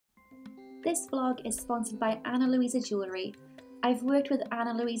This vlog is sponsored by Ana Luisa Jewellery. I've worked with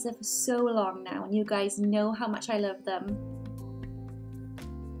Ana Luisa for so long now and you guys know how much I love them.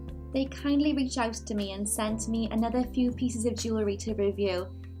 They kindly reached out to me and sent me another few pieces of jewellery to review.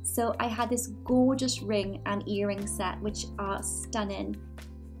 So I had this gorgeous ring and earring set which are stunning.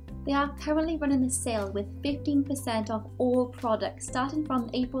 They are currently running a sale with 15% off all products starting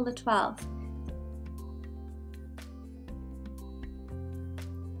from April the 12th.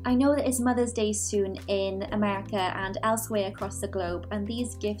 I know that it's Mother's Day soon in America and elsewhere across the globe, and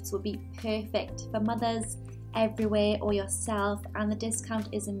these gifts would be perfect for mothers everywhere or yourself, and the discount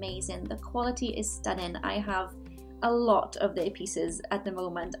is amazing. The quality is stunning. I have a lot of their pieces at the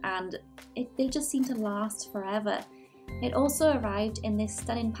moment and they just seem to last forever. It also arrived in this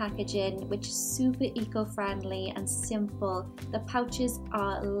stunning packaging which is super eco-friendly and simple. The pouches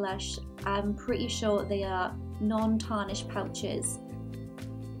are lush. I'm pretty sure they are non-tarnish pouches.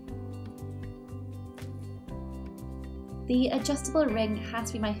 The adjustable ring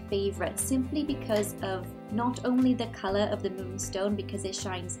has to be my favourite simply because of not only the colour of the moonstone, because it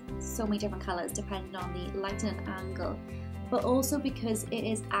shines so many different colours depending on the lighting and angle, but also because it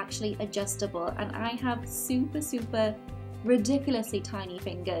is actually adjustable, and I have super ridiculously tiny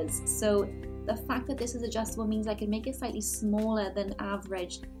fingers, so the fact that this is adjustable means I can make it slightly smaller than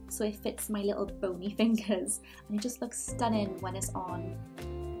average so it fits my little bony fingers, and it just looks stunning when it's on.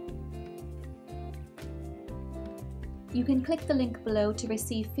 You can click the link below to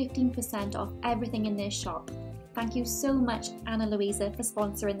receive 15% off everything in their shop. Thank you so much Ana Luisa for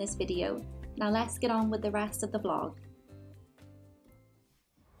sponsoring this video. Now let's get on with the rest of the vlog.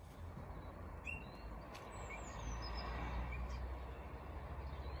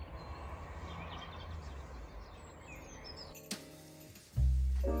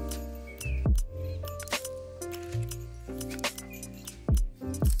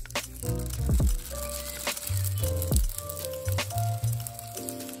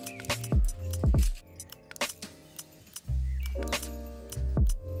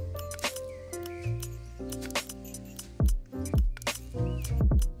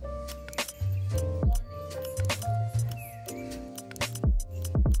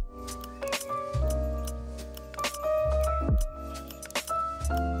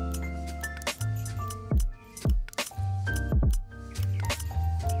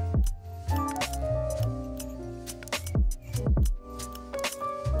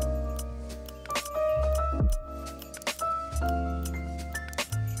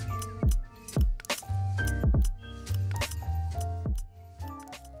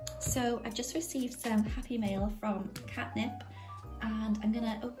 So I've just received some happy mail from Catnip and I'm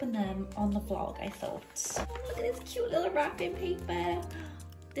gonna open them on the vlog, I thought. Oh, look at this cute little wrapping paper.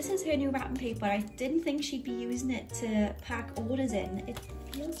 This is her new wrapping paper. I didn't think she'd be using it to pack orders in. It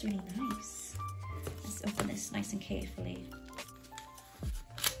feels really nice. Let's open this nice and carefully.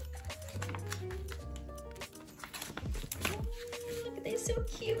 Look at this, so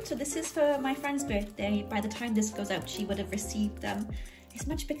cute. So this is for my friend's birthday. By the time this goes out, she would have received them. It's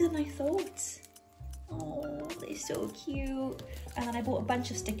much bigger than I thought. Oh, they're so cute. And then I bought a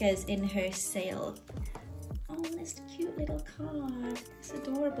bunch of stickers in her sale. Oh, this cute little card. It's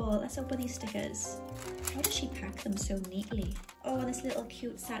adorable. Let's open these stickers. How does she pack them so neatly? Oh, and this little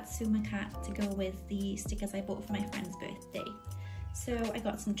cute Satsuma cat to go with the stickers I bought for my friend's birthday. So I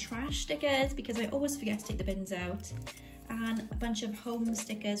got some trash stickers because I always forget to take the bins out. And a bunch of home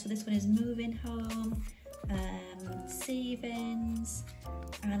stickers. So this one is moving home. Savings,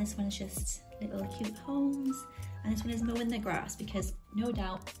 and this one is just little cute homes, and this one is mowing the grass because no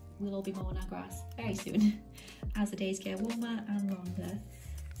doubt we'll all be mowing our grass very soon as the days get warmer and longer.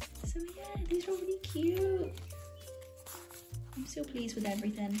 So yeah, these are really cute. I'm so pleased with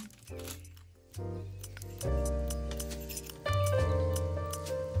everything.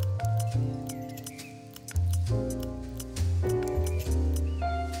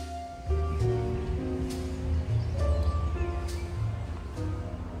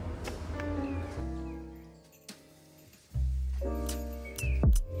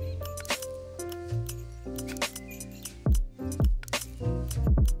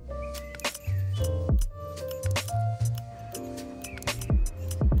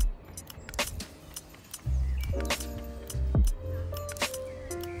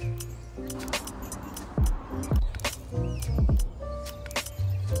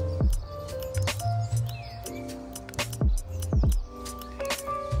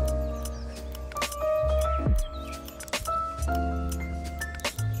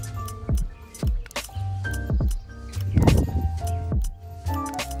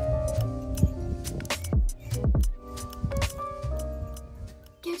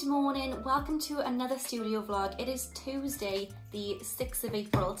 Good morning, welcome to another studio vlog. It is Tuesday, the 6th of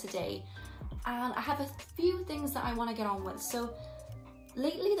April today, and I have a few things that I want to get on with. So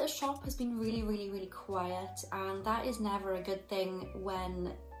lately the shop has been really quiet, and that is never a good thing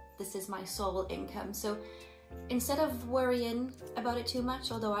when this is my sole income. So instead of worrying about it too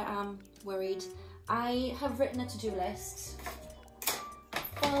much, although I am worried, I have written a to-do list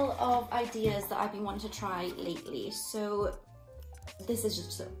full of ideas that I've been wanting to try lately. So this is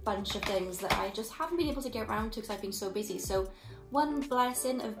just a bunch of things that I just haven't been able to get around to because I've been so busy. So one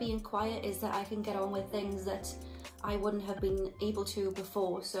blessing of being quiet is that I can get on with things that I wouldn't have been able to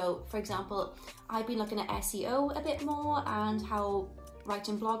before. So for example, I've been looking at SEO a bit more and how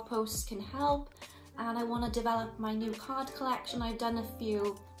writing blog posts can help, and I want to develop my new card collection. I've done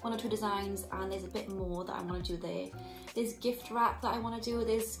one or two designs, and there's a bit more that I want to do there. There's gift wrap that I want to do.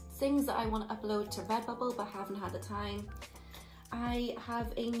 There's things that I want to upload to Redbubble but haven't had the time. I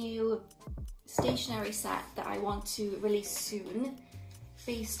have a new stationery set that I want to release soon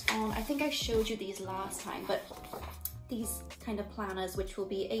based on, I think I showed you these last time, but these kind of planners which will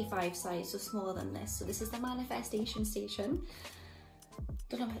be A5 size, so smaller than this. So this is the manifestation station.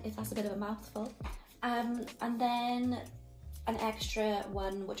 Don't know if that's a bit of a mouthful. And then an extra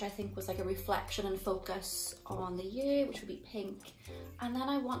one which I think was like a reflection and focus on the year, which would be pink. And then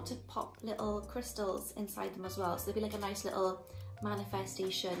I want to pop little crystals inside them as well, so there'll be like a nice little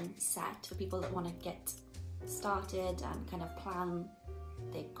manifestation set for people that want to get started and kind of plan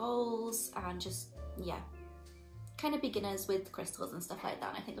their goals and just, yeah, kind of beginners with crystals and stuff like that.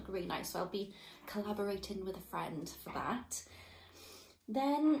 And I think look really nice, so I'll be collaborating with a friend for that.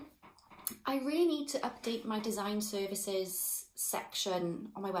 Then I really need to update my design services section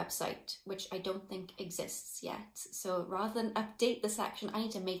on my website, which I don't think exists yet. So rather than update the section, I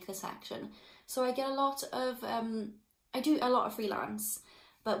need to make the section. So I get a lot of I do a lot of freelance,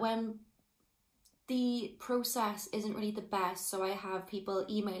 but when the process isn't really the best, so I have people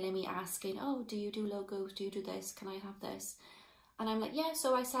emailing me asking, oh, do you do logos? Do you do this? Can I have this? And I'm like, yeah,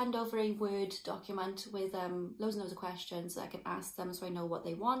 so I send over a Word document with loads and loads of questions that I can ask them so I know what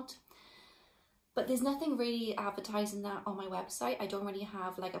they want. But there's nothing really advertising that on my website. I don't really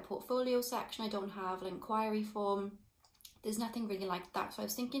have like a portfolio section. I don't have an inquiry form. There's nothing really like that. So I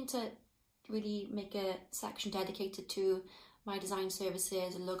was thinking to really make a section dedicated to my design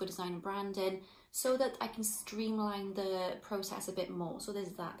services and logo design and branding so that I can streamline the process a bit more. So there's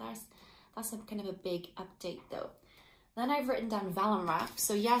that. That's a kind of a big update though. Then I've written down vellum wrap.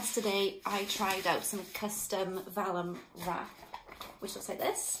 So yesterday I tried out some custom vellum wrap, which looks like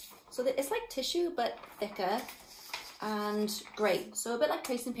this. So it's like tissue but thicker and grey. So a bit like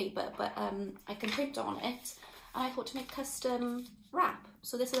tracing paper, but I can print on it. And I thought to make custom wrap.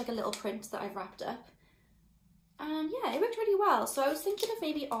 So this is like a little print that I've wrapped up. And yeah, it worked really well. So I was thinking of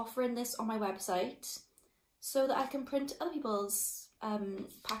maybe offering this on my website so that I can print other people's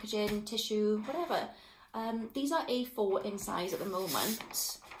packaging, tissue, whatever. These are A4 in size at the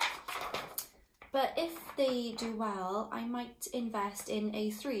moment. But if they do well, I might invest in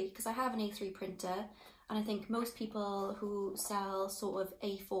A3 because I have an A3 printer. And I think most people who sell sort of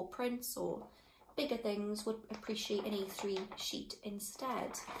A4 prints or bigger things would appreciate an A3 sheet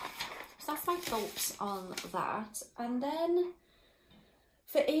instead. So that's my thoughts on that. And then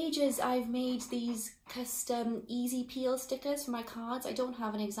for ages I've made these custom easy peel stickers for my cards. I don't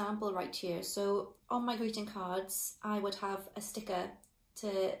have an example right here. So on my greeting cards I would have a sticker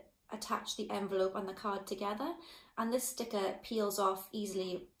to attach the envelope and the card together, and this sticker peels off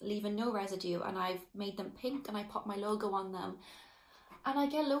easily, leaving no residue, and I've made them pink and I pop my logo on them. And I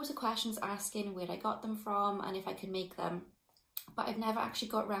get loads of questions asking where I got them from and if I can make them, but I've never actually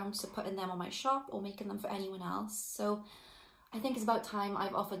got around to putting them on my shop or making them for anyone else. So I think it's about time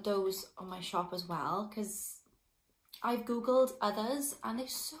I've offered those on my shop as well, because I've googled others and they're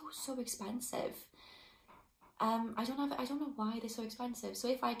so expensive. I don't know why they're so expensive. So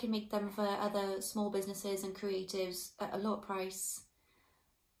if I can make them for other small businesses and creatives at a lower price,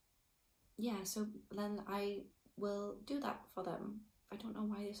 yeah, so then I will do that for them. I don't know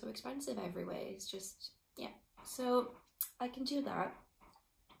why they're so expensive everywhere. It's just, yeah. So I can do that.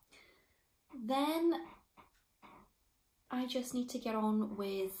 Then I just need to get on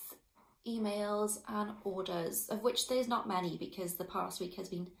with emails and orders, of which there's not many because the past week has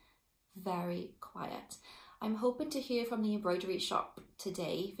been very quiet. I'm hoping to hear from the embroidery shop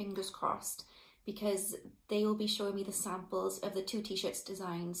today, fingers crossed, because they will be showing me the samples of the two t-shirt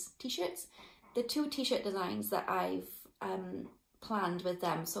designs that I've planned with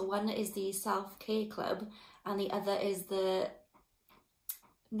them. So one is the self-care club and the other is the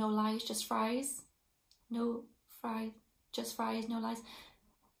no lies, just fries. No fries, just fries, no lies.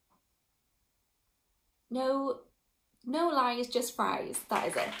 no lies, just fries. That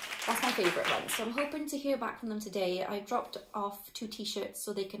is it. That's my favourite one. So I'm hoping to hear back from them today. I dropped off 2 t-shirts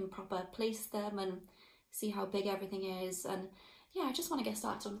so they can proper place them and see how big everything is. And yeah, I just want to get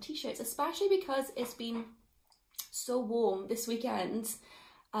started on t-shirts, especially because it's been so warm this weekend.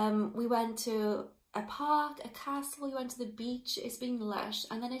 We went to a park, a castle, we went to the beach. It's been lush,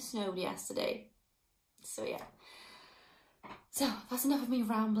 and then it snowed yesterday. So yeah. So that's enough of me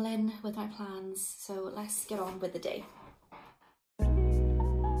rambling with my plans. So let's get on with the day.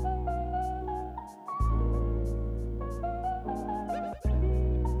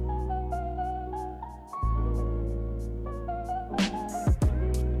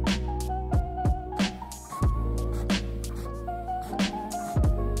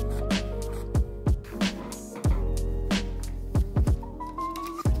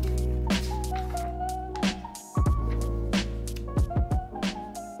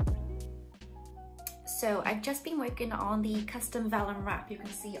 So I've just been working on the custom vellum wrap you can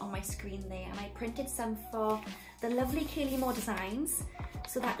see on my screen there, and I printed some for the lovely Kaylee Moore Designs.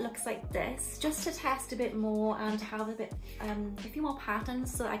 So that looks like this, just to test a bit more and to have a few more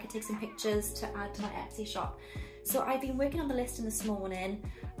patterns so that I could take some pictures to add to my Etsy shop. So I've been working on the listing this morning,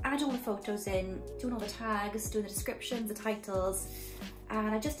 adding all the photos in, doing all the tags, doing the descriptions, the titles,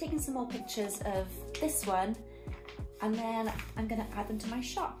 and I've just taken some more pictures of this one, and then I'm gonna add them to my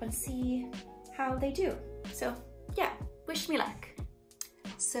shop and see how they do. So yeah, wish me luck.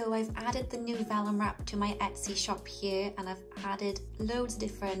 So I've added the new vellum wrap to my Etsy shop here, and I've added loads of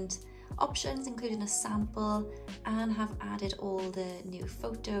different options, including a sample, and have added all the new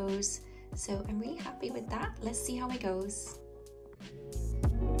photos. So I'm really happy with that. Let's see how it goes.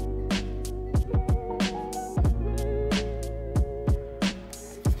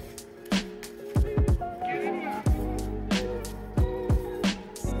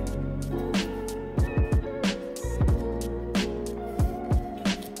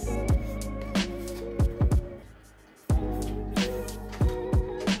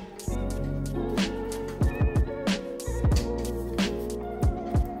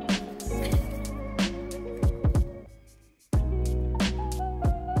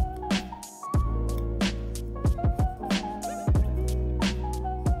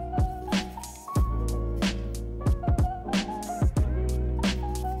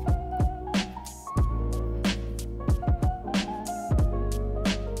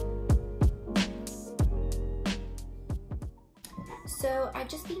 So I've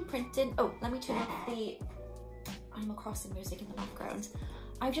just been printing, oh, let me turn off the Animal Crossing music in the background.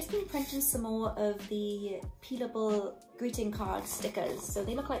 I've just been printing some more of the peelable greeting card stickers. So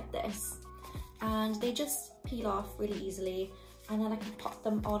they look like this, and they just peel off really easily, and then I can pop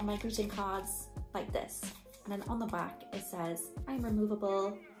them on my greeting cards like this. And then on the back it says, I'm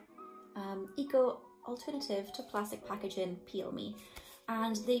removable, eco alternative to plastic packaging, peel me.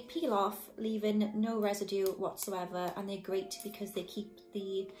 And they peel off, leaving no residue whatsoever, and they're great because they keep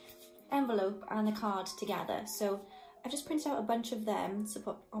the envelope and the card together. So I've just printed out a bunch of them to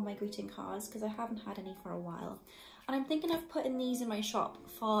put on my greeting cards because I haven't had any for a while. And I'm thinking of putting these in my shop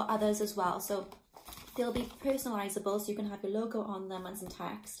for others as well. So they'll be personalizable, so you can have your logo on them and some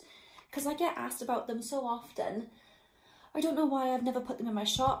text. Because I get asked about them so often. I don't know why I've never put them in my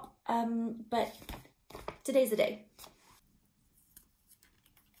shop, but today's the day.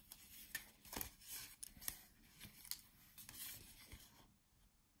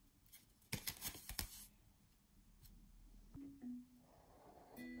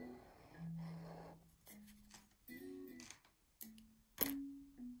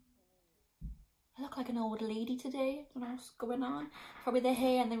 I look like an old lady today. I don't know what's going on. Probably the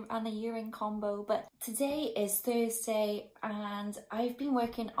hair and the earring combo. But today is Thursday, and I've been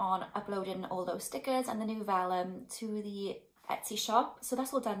working on uploading all those stickers and the new vellum to the Etsy shop. So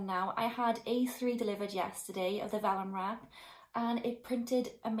that's all done now. I had A3 delivered yesterday of the vellum wrap, and it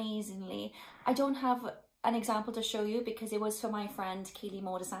printed amazingly. I don't have an example to show you because it was for my friend Kaylee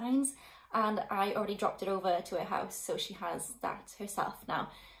Moore Designs, and I already dropped it over to her house, so she has that herself now.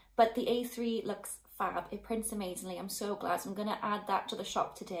 But the A3 looks fab. It prints amazingly. I'm so glad. So I'm going to add that to the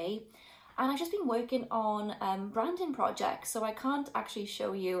shop today. And I've just been working on branding projects, so I can't actually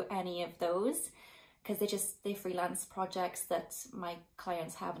show you any of those because they're freelance projects that my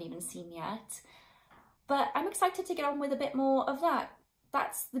clients haven't even seen yet. But I'm excited to get on with a bit more of that.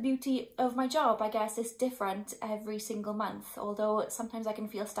 That's the beauty of my job. I guess it's different every single month, although sometimes I can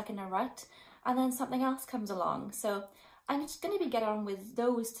feel stuck in a rut and then something else comes along. So I'm just going to be getting on with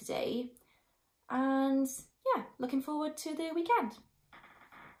those today, and yeah, looking forward to the weekend.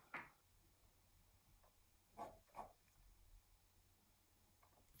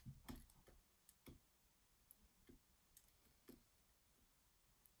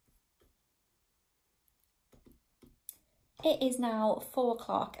 It is now 4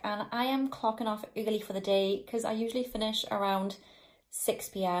 o'clock and I am clocking off early for the day because I usually finish around 6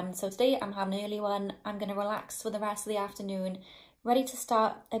 p.m. So today I'm having an early one. I'm going to relax for the rest of the afternoon, ready to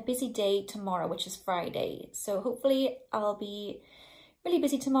start a busy day tomorrow, which is Friday. So hopefully I'll be really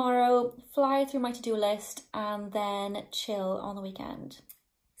busy tomorrow, fly through my to-do list and then chill on the weekend.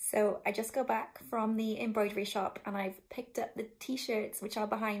 So I just got back from the embroidery shop and I've picked up the t-shirts which are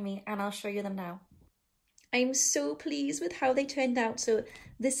behind me and I'll show you them now. I'm so pleased with how they turned out. So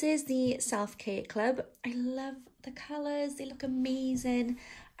this is the Self-Care Club. I love the colours, they look amazing.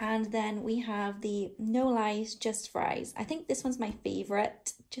 And then we have the No Lies, Just Fries. I think this one's my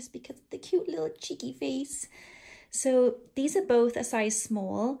favourite just because of the cute little cheeky face. So these are both a size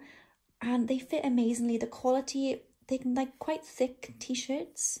small and they fit amazingly. The quality, they can like quite thick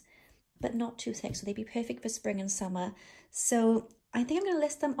t-shirts, but not too thick. So they'd be perfect for spring and summer. So I think I'm going to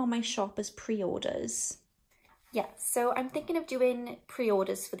list them on my shop as pre-orders. Yeah, so I'm thinking of doing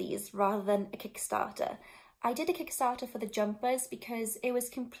pre-orders for these rather than a Kickstarter. I did a Kickstarter for the jumpers because it was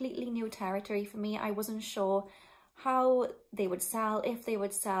completely new territory for me. I wasn't sure how they would sell, if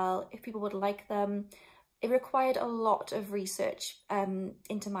people would like them. It required a lot of research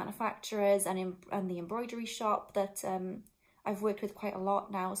into manufacturers and the embroidery shop that I've worked with quite a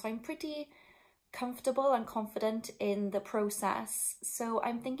lot now. So I'm pretty comfortable and confident in the process. So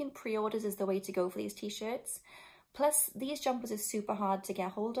I'm thinking pre-orders is the way to go for these t-shirts. Plus these jumpers are super hard to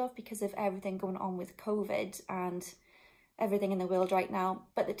get hold of because of everything going on with COVID and everything in the world right now.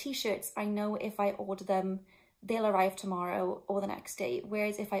 But the t-shirts, I know if I order them, they'll arrive tomorrow or the next day.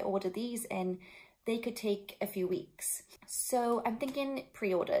 Whereas if I order these in, they could take a few weeks. So I'm thinking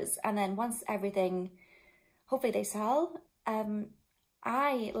pre-orders, and then once everything, hopefully they sell,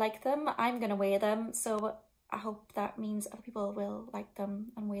 I like them, I'm gonna wear them, so I hope that means other people will like them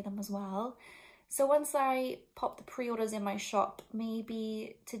and wear them as well. So once I pop the pre-orders in my shop,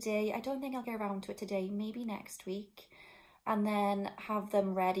 maybe today, I don't think I'll get around to it today, maybe next week, and then have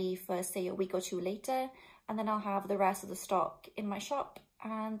them ready for say a week or two later, and then I'll have the rest of the stock in my shop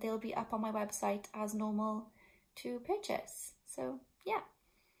and they'll be up on my website as normal to purchase. So yeah,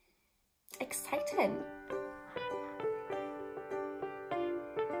 exciting.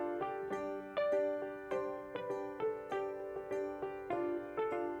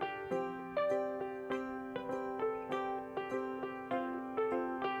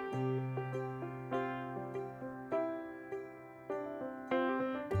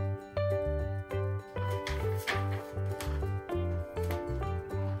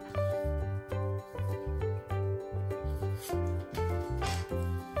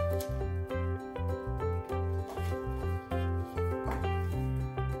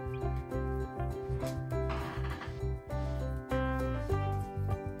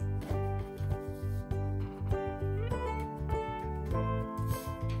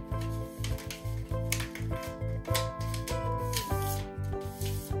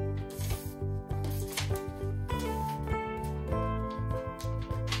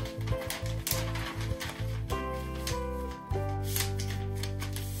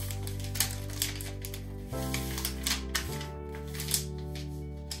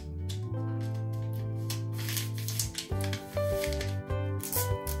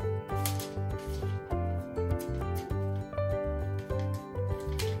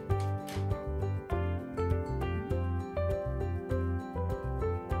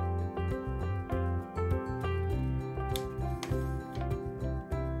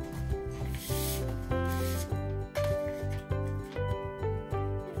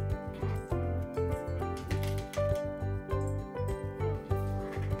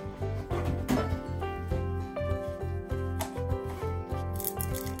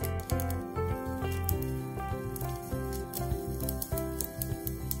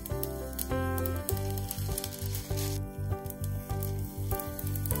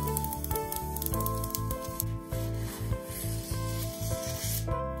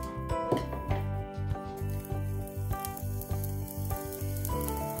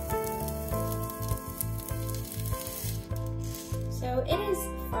 So it is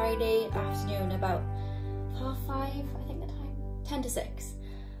Friday afternoon, about 5:30, I think the time, 10 to 6.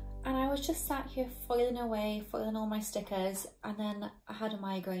 And I was just sat here foiling away, foiling all my stickers, and then I had a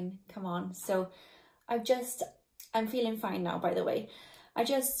migraine come on. So I'm feeling fine now, by the way. I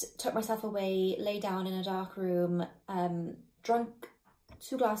just took myself away, lay down in a dark room, drunk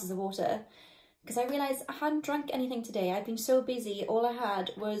 2 glasses of water, because I realised I hadn't drunk anything today. I'd been so busy, all I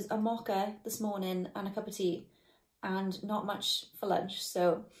had was a mocha this morning and a cup of tea, and not much for lunch.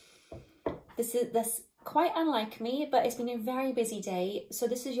 So this quite unlike me, but it's been a very busy day. So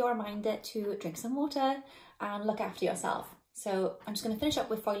this is your reminder to drink some water and look after yourself. So I'm just going to finish up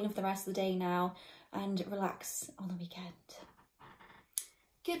with foiling for the rest of the day now and relax on the weekend.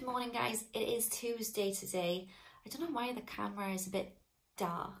 Good morning, guys. It is Tuesday today. I don't know why the camera is a bit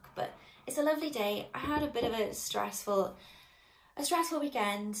dark, but it's a lovely day. I had a bit of a stressful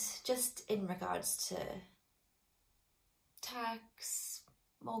weekend, just in regards to tax,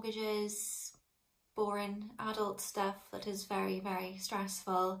 mortgages, boring adult stuff that is very, very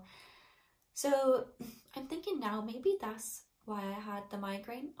stressful. So I'm thinking now maybe that's why I had the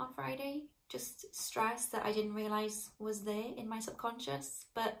migraine on Friday. Just stress that I didn't realise was there in my subconscious,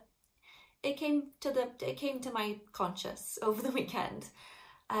 but it came to my conscious over the weekend.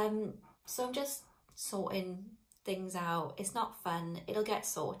 So I'm just sorting things out. It's not fun. It'll get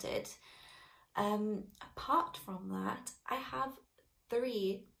sorted. Apart from that, I have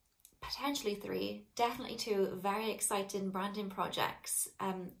potentially three, definitely two very exciting branding projects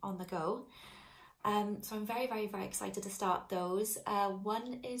on the go. So I'm very, very, very excited to start those.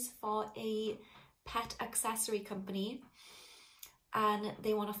 One is for a pet accessory company and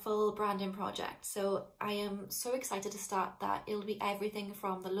they want a full branding project. So I am so excited to start that. It'll be everything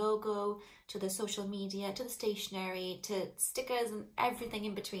from the logo to the social media to the stationery to stickers and everything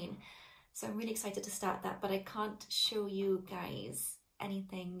in between. So I'm really excited to start that, but I can't show you guys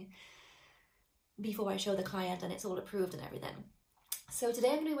anything before I show the client and it's all approved and everything. So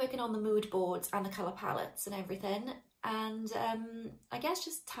today I'm going to be working on the mood boards and the colour palettes and everything, and I guess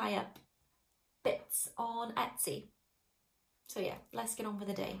just tie up bits on Etsy. So yeah, let's get on with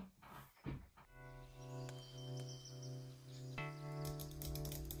the day.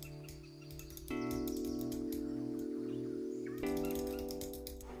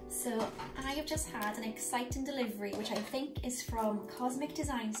 So I have just had an exciting delivery, which I think is from Cosmic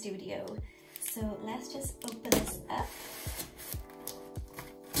Design Studio. So let's just open this up.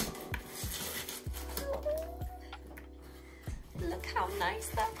 Look how nice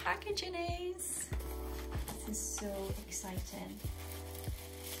that packaging is. This is so exciting.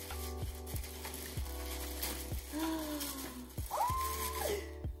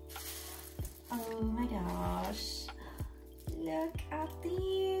 Oh my gosh. Look at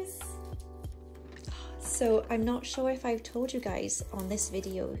these. So I'm not sure if I've told you guys on this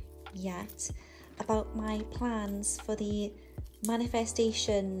video yet about my plans for the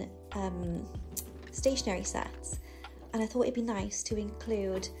manifestation stationery sets, and I thought it'd be nice to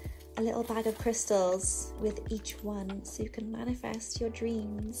include a little bag of crystals with each one so you can manifest your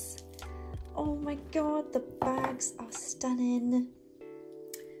dreams. Oh my god, the bags are stunning.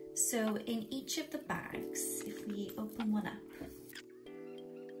 So in each of the bags, if we open one up,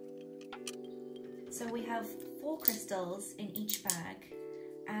 so we have 4 crystals in each bag,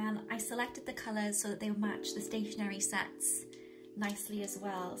 and I selected the colours so that they match the stationery sets nicely as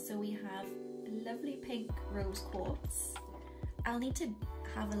well. So we have a lovely pink rose quartz. I'll need to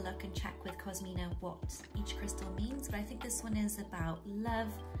have a look and check with Cosmina what each crystal means, but I think this one is about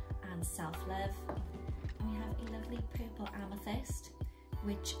love and self-love. And we have a lovely purple amethyst,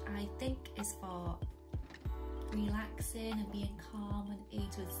 which I think is for relaxing and being calm and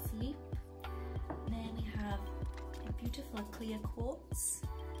aids with sleep. And then we have a beautiful clear quartz,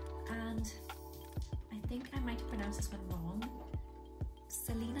 and I think I might pronounce this one wrong.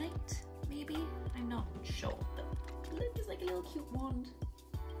 Selenite, maybe? I'm not sure, but look, it's like a little cute wand.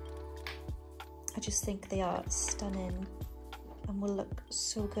 I just think they are stunning and will look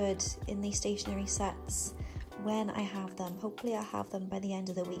so good in these stationery sets when I have them. Hopefully I'll have them by the end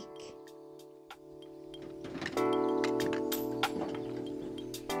of the week.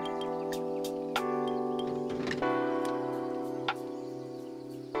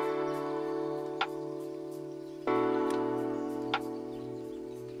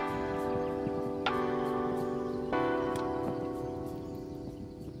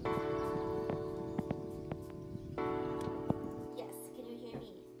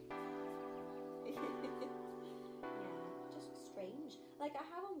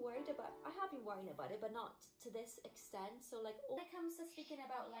 I have been worrying about it, but not to this extent. So like when it comes to speaking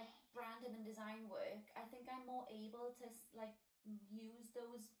about like branding and design work, I think I'm more able to like use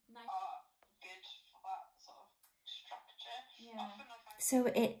those nice good for that sort of structure. Yeah. So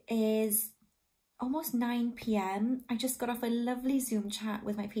it is almost 9 p.m. I just got off a lovely Zoom chat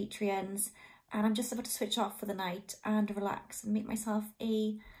with my Patreons, and I'm just about to switch off for the night and relax and make myself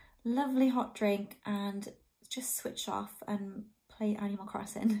a lovely hot drink and just switch off and play Animal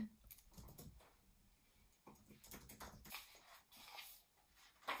Crossing.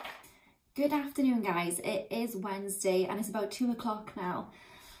 Good afternoon, guys. It is Wednesday and it's about 2 o'clock now.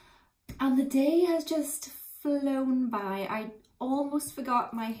 And the day has just flown by. I almost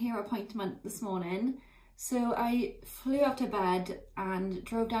forgot my hair appointment this morning. So I flew up to bed and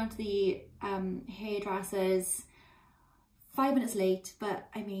drove down to the hairdressers 5 minutes late, but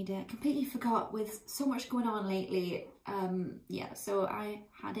I made it. Completely forgot with so much going on lately. Yeah, so I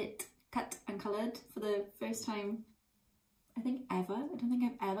had it cut and coloured for the first time, I think ever. I don't think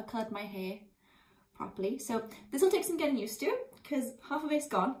I've ever coloured my hair properly. So this will take some getting used to because half of it's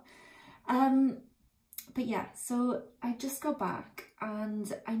gone. But yeah, so I just got back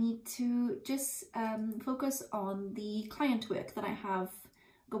and I need to just focus on the client work that I have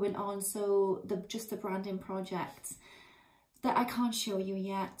going on. So just the branding projects that I can't show you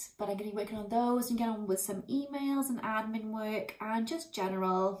yet, but I'm going to be working on those and get on with some emails and admin work and just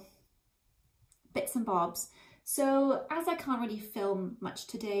general bits and bobs. So as I can't really film much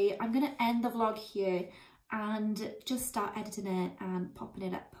today, I'm going to end the vlog here and just start editing it and popping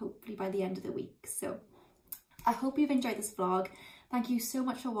it up hopefully by the end of the week. So I hope you've enjoyed this vlog. Thank you so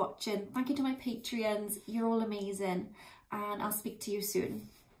much for watching. Thank you to my Patreons. You're all amazing, and I'll speak to you soon.